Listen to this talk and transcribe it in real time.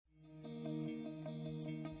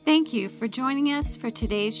Thank you for joining us for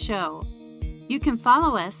today's show. You can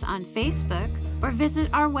follow us on Facebook or visit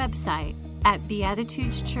our website at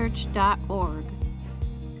beatitudeschurch.org.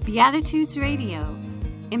 Beatitudes Radio,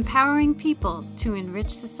 empowering people to enrich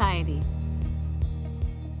society.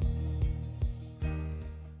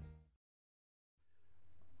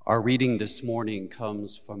 Our reading this morning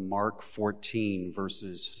comes from Mark 14,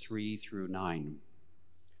 verses 3 through 9.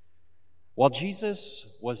 While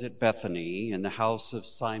Jesus was at Bethany in the house of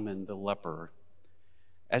Simon the leper,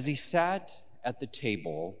 as he sat at the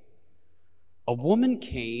table, a woman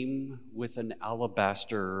came with an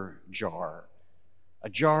alabaster jar, a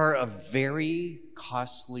jar of very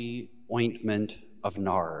costly ointment of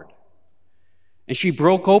nard. And she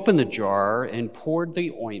broke open the jar and poured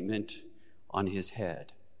the ointment on his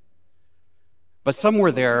head. But some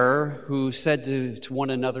were there who said to one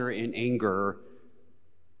another in anger,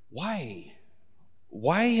 Why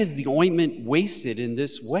is the ointment wasted in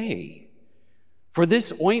this way? For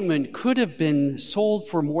this ointment could have been sold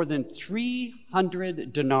for more than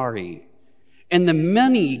 300 denarii, and the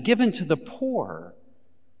money given to the poor.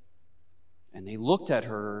 And they looked at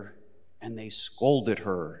her and they scolded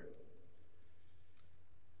her.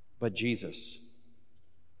 But Jesus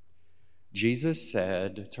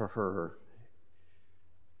said to her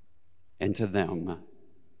and to them,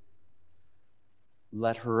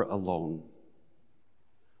 Let her alone.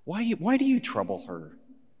 Why do you trouble her?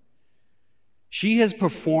 She has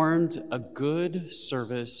performed a good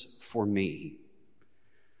service for me.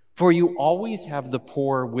 For you always have the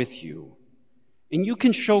poor with you, and you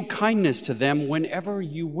can show kindness to them whenever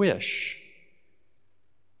you wish.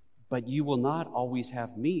 But you will not always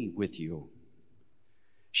have me with you.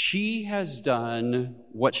 She has done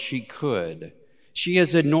what she could. She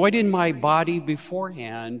has anointed my body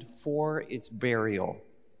beforehand for its burial.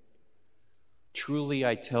 Truly,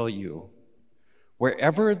 I tell you,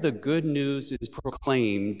 wherever the good news is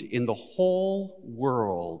proclaimed in the whole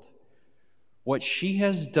world, what she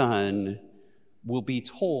has done will be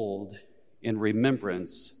told in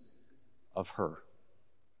remembrance of her.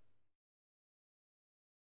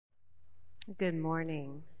 Good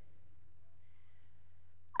morning.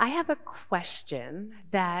 I have a question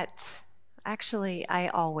that actually I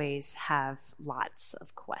always have lots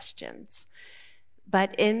of questions.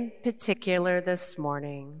 But in particular this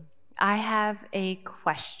morning, I have a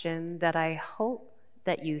question that I hope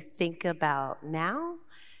that you think about now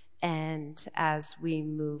and as we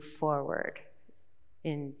move forward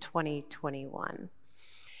in 2021.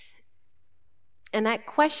 And that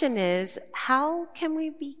question is, how can we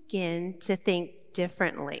begin to think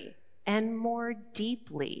differently and more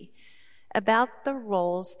deeply about the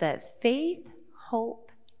roles that faith,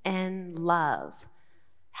 hope, and love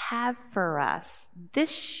have for us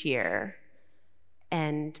this year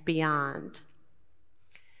and beyond?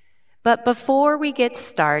 But before we get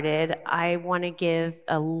started, I want to give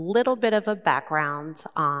a little bit of a background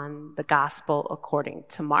on the gospel according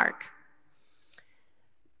to Mark.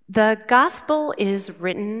 The gospel is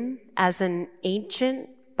written as an ancient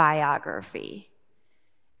biography,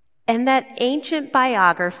 and that ancient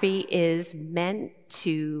biography is meant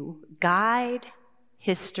to guide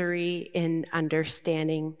history in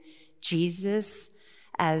understanding Jesus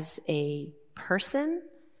as a person,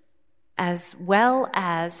 as well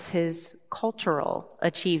as his cultural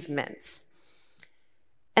achievements.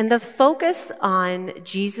 And the focus on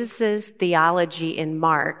Jesus's theology in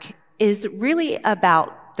Mark is really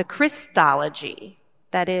about the Christology,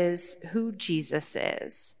 that is, who Jesus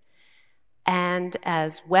is, and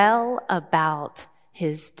as well about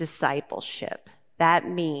his discipleship. That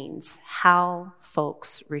means how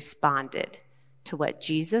folks responded to what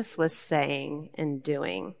Jesus was saying and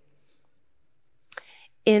doing.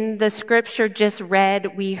 In the scripture just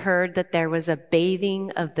read, we heard that there was a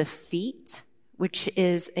bathing of the feet, which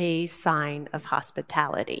is a sign of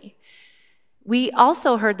hospitality. We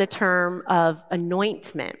also heard the term of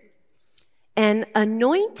anointment. And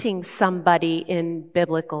anointing somebody in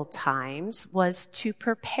biblical times was to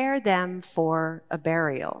prepare them for a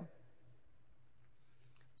burial.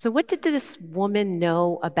 So what did this woman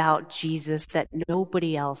know about Jesus that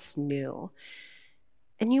nobody else knew?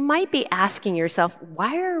 And you might be asking yourself,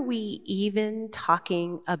 why are we even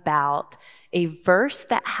talking about a verse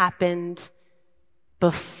that happened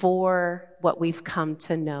before what we've come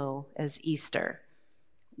to know as Easter?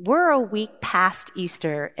 We're a week past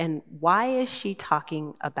Easter, and why is she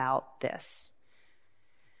talking about this?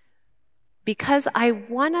 Because I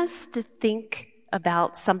want us to think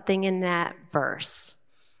about something in that verse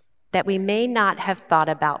that we may not have thought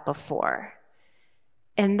about before.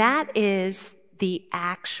 And that is the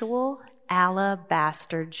actual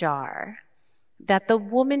alabaster jar that the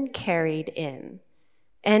woman carried in.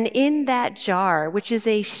 And in that jar, which is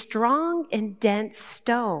a strong and dense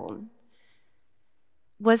stone,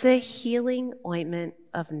 was a healing ointment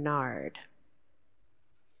of nard.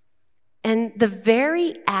 And the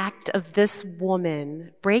very act of this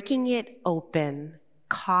woman breaking it open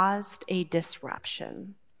caused a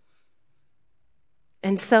disruption.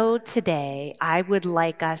 And so today, I would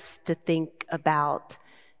like us to think about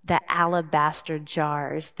the alabaster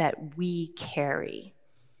jars that we carry.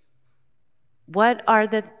 What are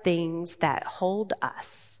the things that hold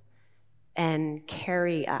us and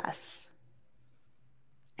carry us?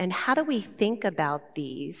 And how do we think about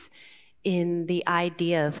these in the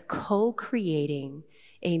idea of co-creating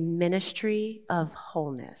a ministry of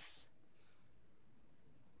wholeness?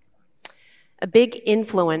 A big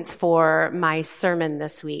influence for my sermon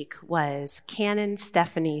this week was Canon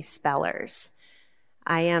Stephanie Spellers.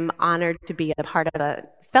 I am honored to be a part of a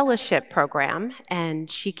fellowship program, and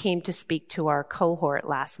she came to speak to our cohort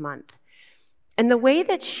last month. And the way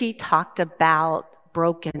that she talked about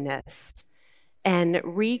brokenness and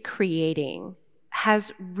recreating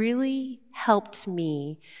has really helped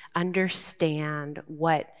me understand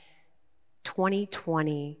what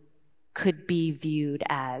 2020 could be viewed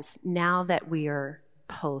as now that we are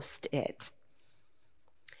post it.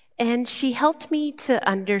 And she helped me to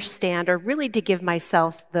understand, or really to give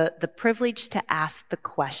myself the privilege to ask the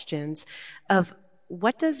questions of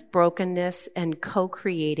what does brokenness and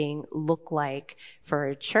co-creating look like for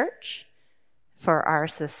a church, for our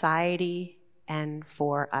society, and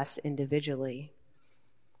for us individually.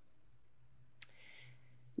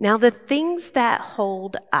 Now, the things that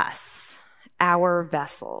hold us, our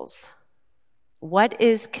vessels, what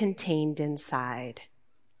is contained inside?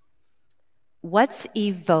 What's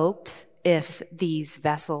evoked if these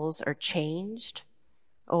vessels are changed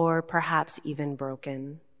or perhaps even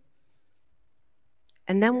broken?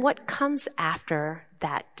 And then what comes after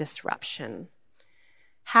that disruption?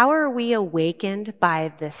 How are we awakened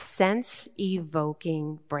by the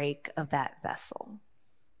sense-evoking break of that vessel?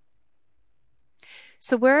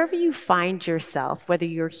 So wherever you find yourself, whether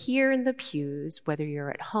you're here in the pews, whether you're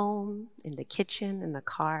at home, in the kitchen, in the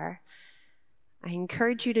car, I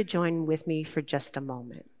encourage you to join with me for just a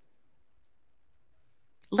moment.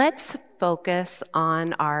 Let's focus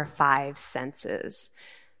on our 5 senses.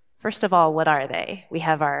 First of all, what are they? We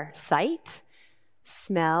have our sight,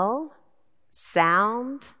 smell,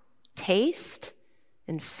 sound, taste,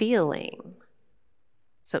 and feeling.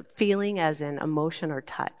 So feeling as in emotion or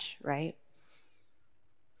touch, right?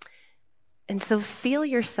 And so feel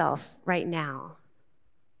yourself right now.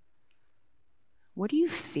 What are you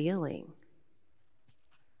feeling?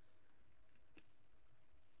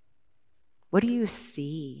 What do you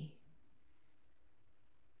see?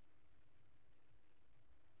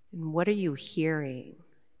 And what are you hearing?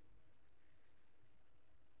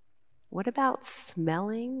 What about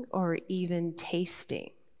smelling or even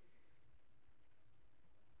tasting?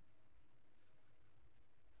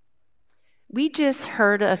 We just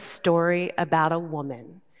heard a story about a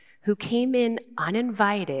woman who came in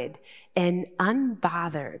uninvited and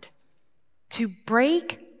unbothered to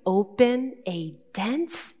break open a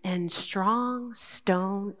dense and strong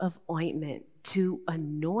stone of ointment to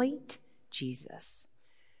anoint Jesus.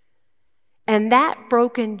 And that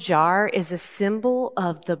broken jar is a symbol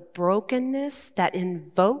of the brokenness that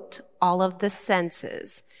invoked all of the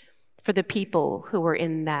senses for the people who were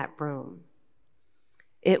in that room.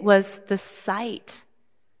 It was the sight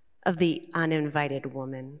of the uninvited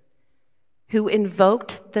woman who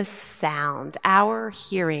invoked the sound, our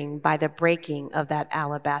hearing, by the breaking of that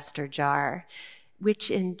alabaster jar,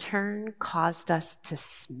 which in turn caused us to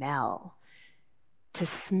smell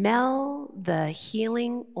the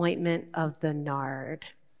healing ointment of the nard.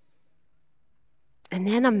 And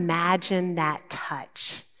then imagine that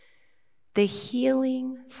touch, the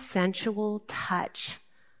healing, sensual touch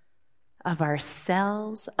of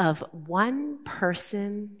ourselves, of one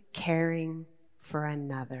person caring for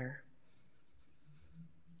another.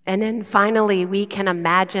 And then finally, we can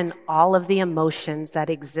imagine all of the emotions that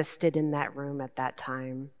existed in that room at that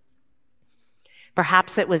time.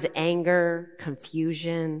 Perhaps it was anger,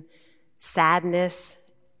 confusion, sadness,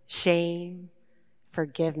 shame,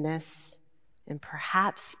 forgiveness, and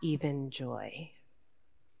perhaps even joy.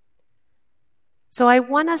 So I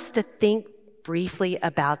want us to think briefly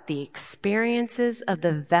about the experiences of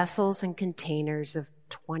the vessels and containers of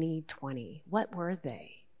 2020. What were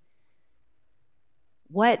they?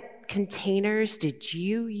 What containers did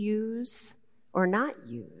you use or not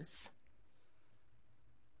use?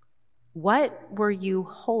 What were you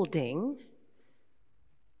holding,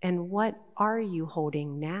 and what are you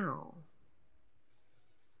holding now?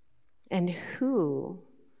 and who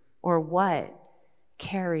or what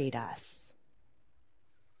carried us.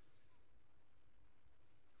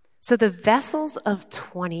 So the vessels of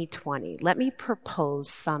 2020, let me propose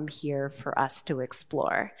some here for us to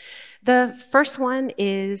explore. The first one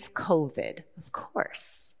is COVID, of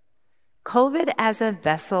course. COVID as a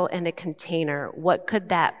vessel and a container, what could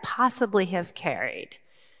that possibly have carried?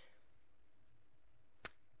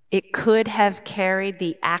 It could have carried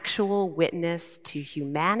the actual witness to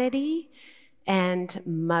humanity and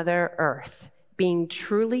Mother Earth being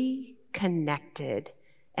truly connected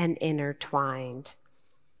and intertwined.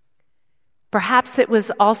 Perhaps it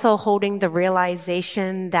was also holding the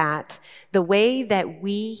realization that the way that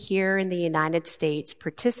we here in the United States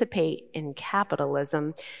participate in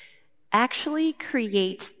capitalism actually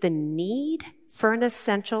creates the need for an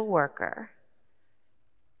essential worker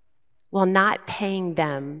while not paying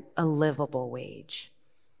them a livable wage.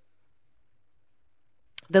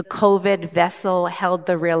 The COVID vessel held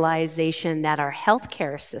the realization that our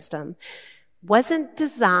healthcare system wasn't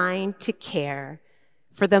designed to care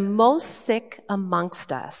for the most sick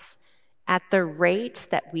amongst us at the rates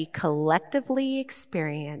that we collectively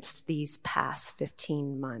experienced these past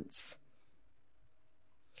 15 months.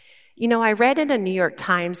 You know, I read in a New York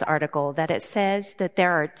Times article that it says that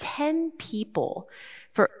there are 10 people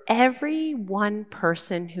for every one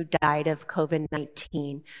person who died of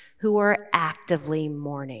COVID-19 who are actively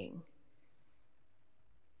mourning.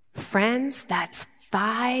 Friends, that's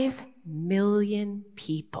 5 million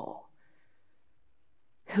people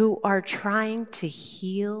who are trying to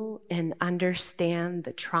heal and understand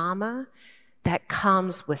the trauma that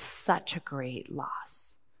comes with such a great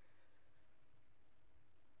loss.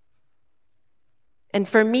 And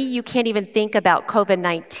for me, you can't even think about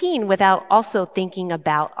COVID-19 without also thinking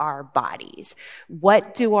about our bodies.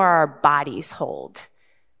 What do our bodies hold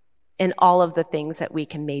in all of the things that we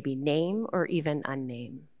can maybe name or even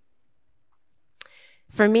unname?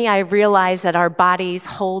 For me, I realize that our bodies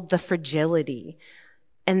hold the fragility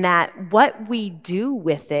and that what we do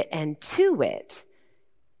with it and to it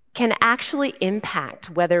can actually impact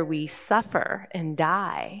whether we suffer and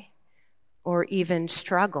die or even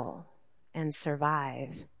struggle and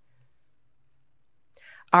survive.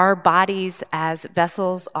 Our bodies as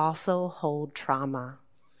vessels also hold trauma.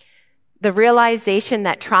 The realization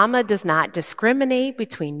that trauma does not discriminate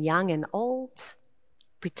between young and old,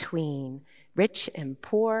 between rich and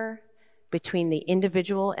poor, between the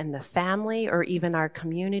individual and the family, or even our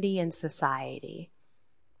community and society.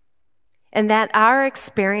 And that our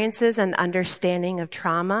experiences and understanding of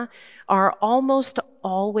trauma are almost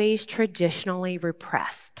always traditionally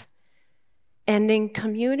repressed. And in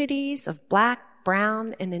communities of Black,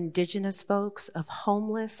 brown, and indigenous folks, of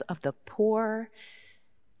homeless, of the poor,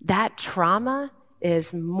 that trauma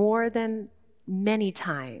is more than many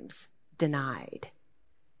times denied.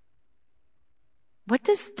 What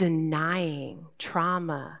does denying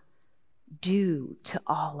trauma do to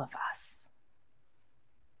all of us?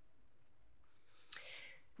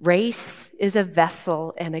 Race is a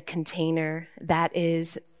vessel and a container that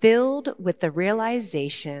is filled with the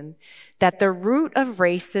realization that the root of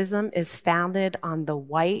racism is founded on the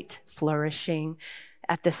white flourishing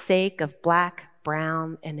at the sake of Black,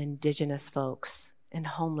 brown, and indigenous folks, and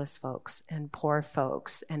homeless folks, and poor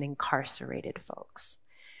folks, and incarcerated folks.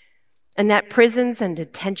 And that prisons and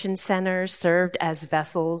detention centers served as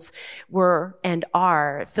vessels were and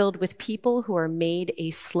are filled with people who are made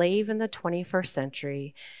a slave in the 21st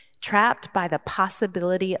century, trapped by the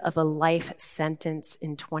possibility of a life sentence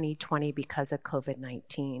in 2020 because of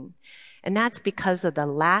COVID-19. And that's because of the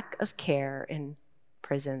lack of care in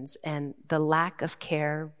prisons and the lack of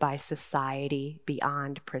care by society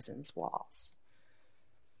beyond prisons' walls.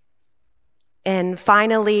 And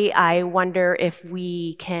finally, I wonder if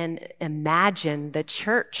we can imagine the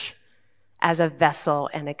church as a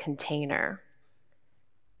vessel and a container.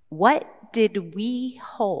 What did we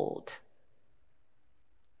hold?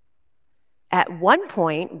 At one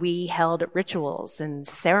point, we held rituals and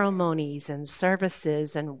ceremonies and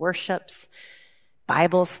services and worships,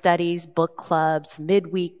 Bible studies, book clubs,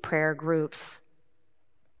 midweek prayer groups.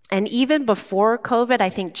 And even before COVID, I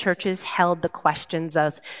think churches held the questions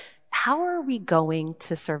of, how are we going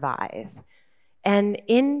to survive? And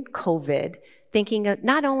in COVID, thinking of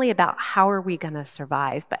not only about how are we going to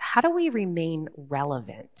survive, but how do we remain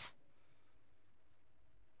relevant?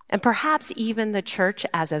 And perhaps even the church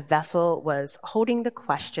as a vessel was holding the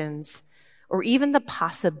questions or even the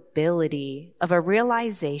possibility of a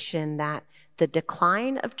realization that the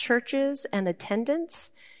decline of churches and attendance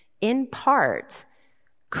in part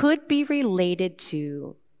could be related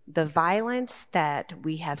to the violence that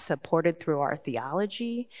we have supported through our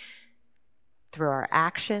theology through our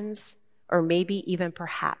actions, or maybe even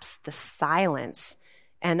perhaps the silence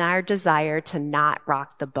and our desire to not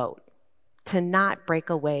rock the boat, to not break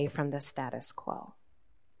away from the status quo.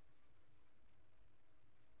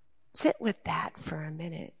 Sit with that for a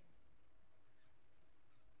minute.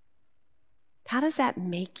 How does that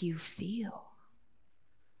make you feel?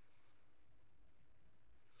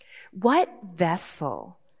 What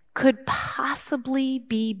vessel could possibly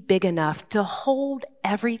be big enough to hold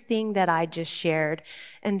everything that I just shared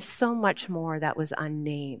and so much more that was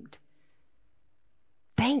unnamed?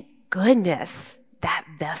 Thank goodness that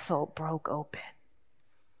vessel broke open.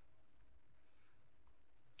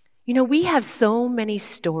 You know, we have so many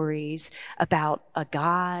stories about a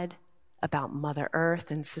God, about Mother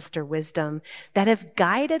Earth and Sister Wisdom that have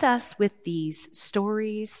guided us with these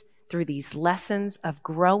stories through these lessons of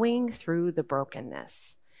growing through the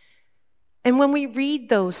brokenness. And when we read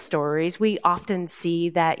those stories, we often see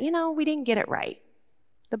that, we didn't get it right.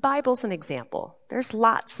 The Bible's an example. There's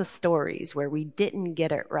lots of stories where we didn't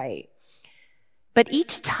get it right. But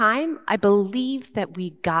each time, I believe that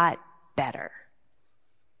we got better.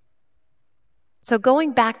 So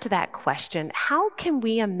going back to that question, how can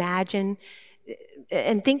we imagine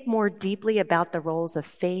and think more deeply about the roles of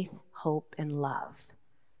faith, hope, and love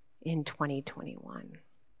in 2021?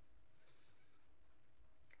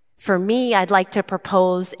 For me, I'd like to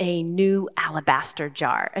propose a new alabaster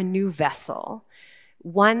jar, a new vessel,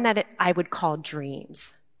 one that I would call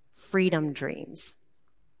dreams, freedom dreams.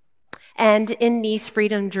 And in these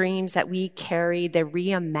freedom dreams that we carry, the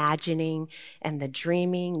reimagining and the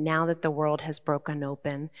dreaming, now that the world has broken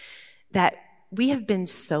open, that we have been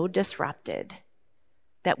so disrupted,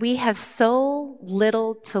 that we have so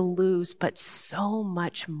little to lose, but so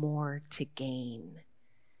much more to gain.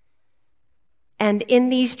 And in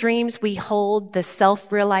these dreams, we hold the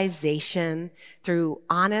self-realization through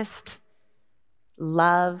honest,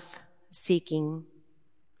 love-seeking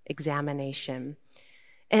examination.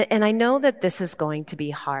 And I know that this is going to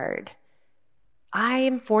be hard. I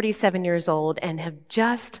am 47 years old and have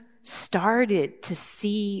just started to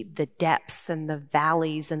see the depths and the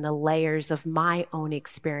valleys and the layers of my own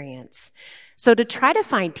experience. So to try to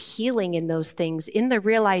find healing in those things, in the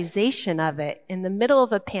realization of it, in the middle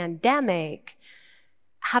of a pandemic,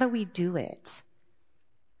 how do we do it?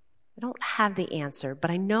 I don't have the answer, but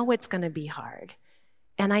I know it's going to be hard.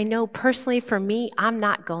 And I know personally for me, I'm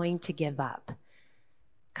not going to give up.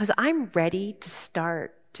 Because I'm ready to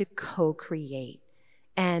start to co-create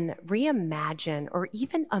and reimagine or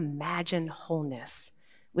even imagine wholeness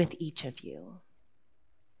with each of you.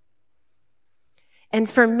 And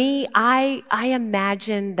for me, I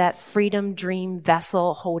imagine that freedom dream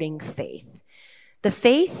vessel holding faith. The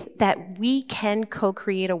faith that we can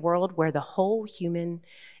co-create a world where the whole human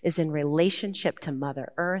is in relationship to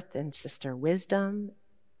Mother Earth and Sister Wisdom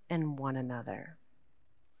and one another.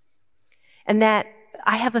 And that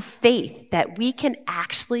I have a faith that we can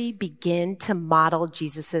actually begin to model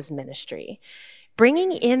Jesus' ministry,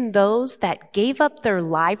 bringing in those that gave up their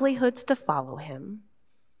livelihoods to follow him,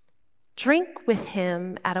 drink with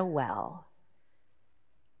him at a well,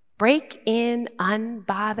 break in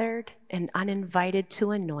unbothered and uninvited to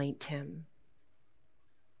anoint him,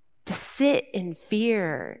 to sit in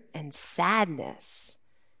fear and sadness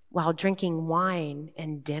while drinking wine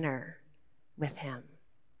and dinner with him.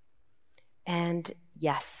 And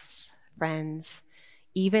yes, friends,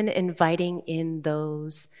 even inviting in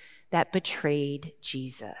those that betrayed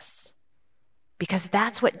Jesus. Because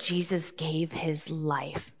that's what Jesus gave his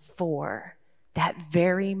life for, that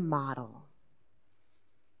very model.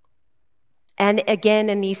 And again,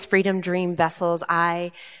 in these freedom dream vessels,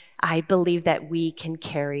 I believe that we can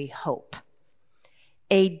carry hope.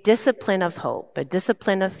 A discipline of hope, a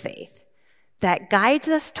discipline of faith that guides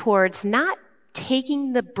us towards not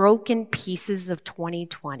taking the broken pieces of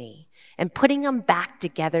 2020 and putting them back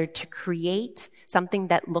together to create something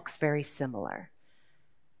that looks very similar.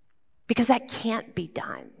 Because that can't be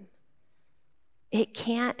done. It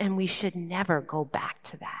can't, and we should never go back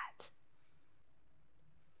to that.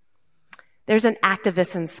 There's an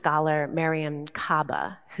activist and scholar, Mariam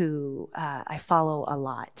Kaba, who I follow a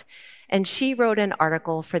lot. And she wrote an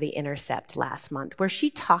article for The Intercept last month where she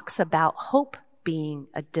talks about hope being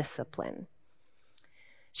a discipline.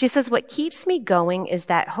 She says, what keeps me going is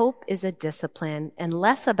that hope is a discipline and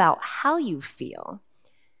less about how you feel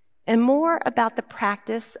and more about the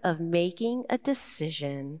practice of making a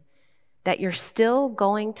decision that you're still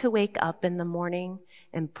going to wake up in the morning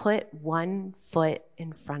and put one foot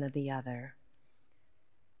in front of the other.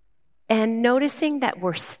 And noticing that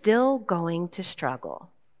we're still going to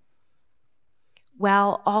struggle.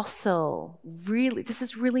 while also this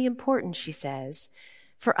is really important, she says,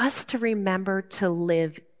 for us to remember to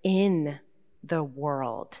live in the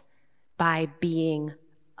world by being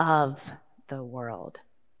of the world.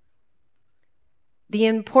 The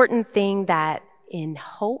important thing that in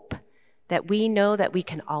hope that we know that we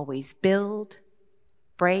can always build,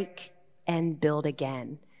 break, and build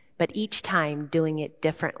again, but each time doing it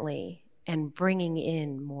differently and bringing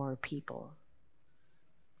in more people.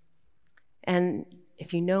 And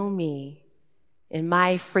if you know me, in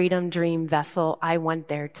my freedom dream vessel, I want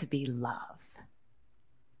there to be love.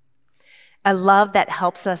 A love that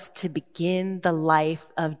helps us to begin the life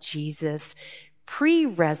of Jesus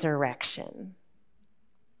pre-resurrection.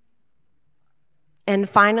 And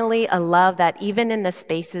finally, a love that even in the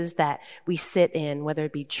spaces that we sit in, whether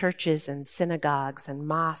it be churches and synagogues and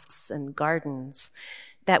mosques and gardens,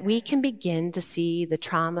 that we can begin to see the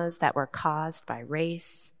traumas that were caused by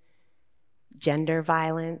race, gender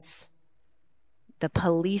violence, the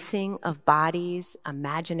policing of bodies,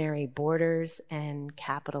 imaginary borders, and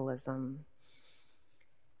capitalism.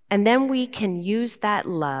 And then we can use that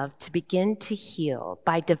love to begin to heal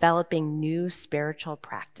by developing new spiritual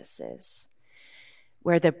practices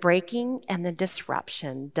where the breaking and the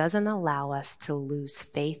disruption doesn't allow us to lose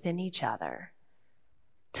faith in each other,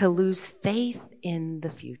 to lose faith in the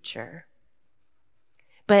future.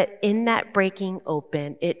 But in that breaking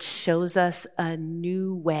open, it shows us a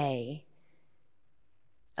new way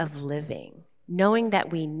of living, knowing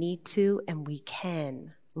that we need to and we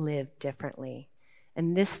can live differently.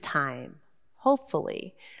 And this time,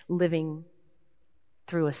 hopefully, living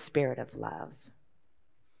through a spirit of love.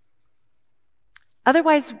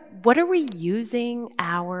 Otherwise, what are we using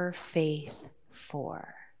our faith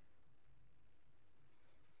for?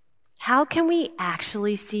 How can we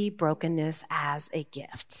actually see brokenness as a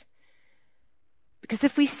gift? Because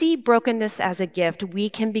if we see brokenness as a gift, we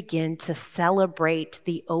can begin to celebrate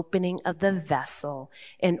the opening of the vessel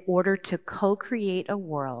in order to co-create a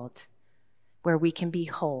world where we can be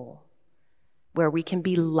whole, where we can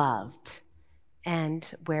be loved,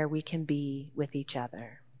 and where we can be with each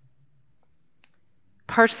other.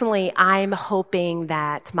 Personally, I'm hoping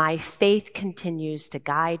that my faith continues to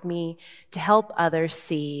guide me to help others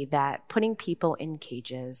see that putting people in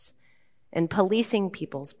cages and policing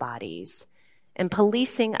people's bodies and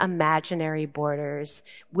policing imaginary borders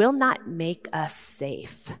will not make us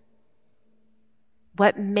safe.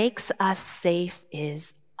 What makes us safe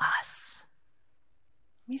is us.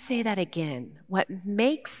 Let me say that again. What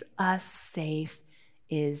makes us safe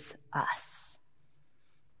is us.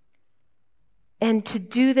 And to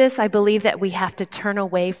do this, I believe that we have to turn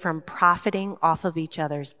away from profiting off of each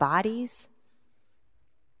other's bodies.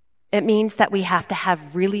 It means that we have to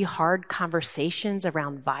have really hard conversations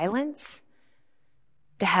around violence,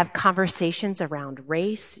 to have conversations around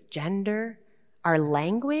race, gender, our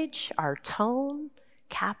language, our tone,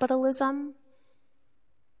 capitalism,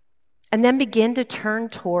 and then begin to turn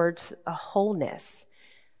towards a wholeness.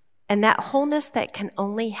 And that wholeness that can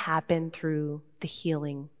only happen through the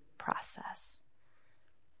healing process.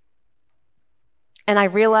 And I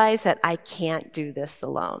realize that I can't do this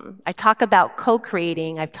alone. I talk about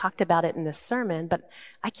co-creating. I've talked about it in this sermon, but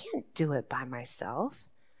I can't do it by myself.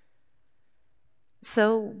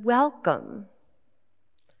 So welcome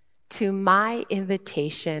to my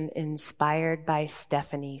invitation inspired by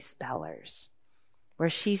Stephanie Spellers, where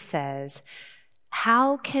she says,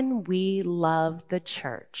 how can we love the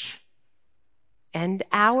church and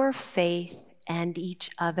our faith and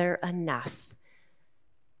each other enough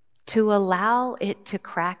to allow it to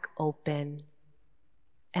crack open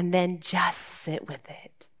and then just sit with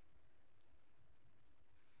it?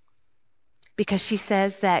 Because she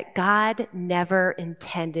says that God never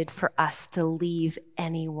intended for us to leave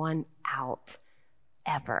anyone out,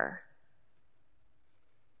 ever.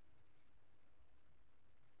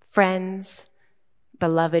 Friends,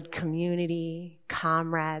 beloved community,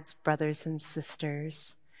 comrades, brothers and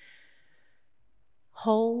sisters,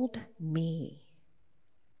 hold me.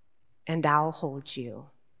 And I'll hold you.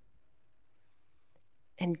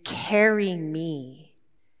 And carry me,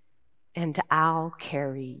 and I'll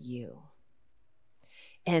carry you.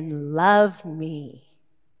 And love me,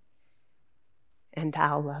 and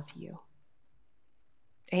I'll love you.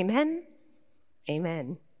 Amen?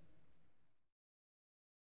 Amen.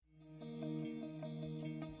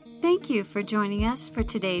 Thank you for joining us for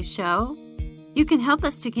today's show. You can help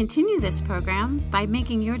us to continue this program by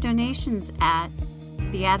making your donations at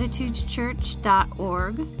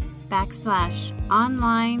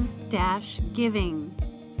beatitudeschurch.org/online-giving.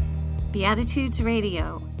 Beatitudes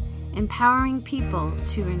Radio, empowering people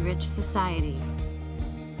to enrich society.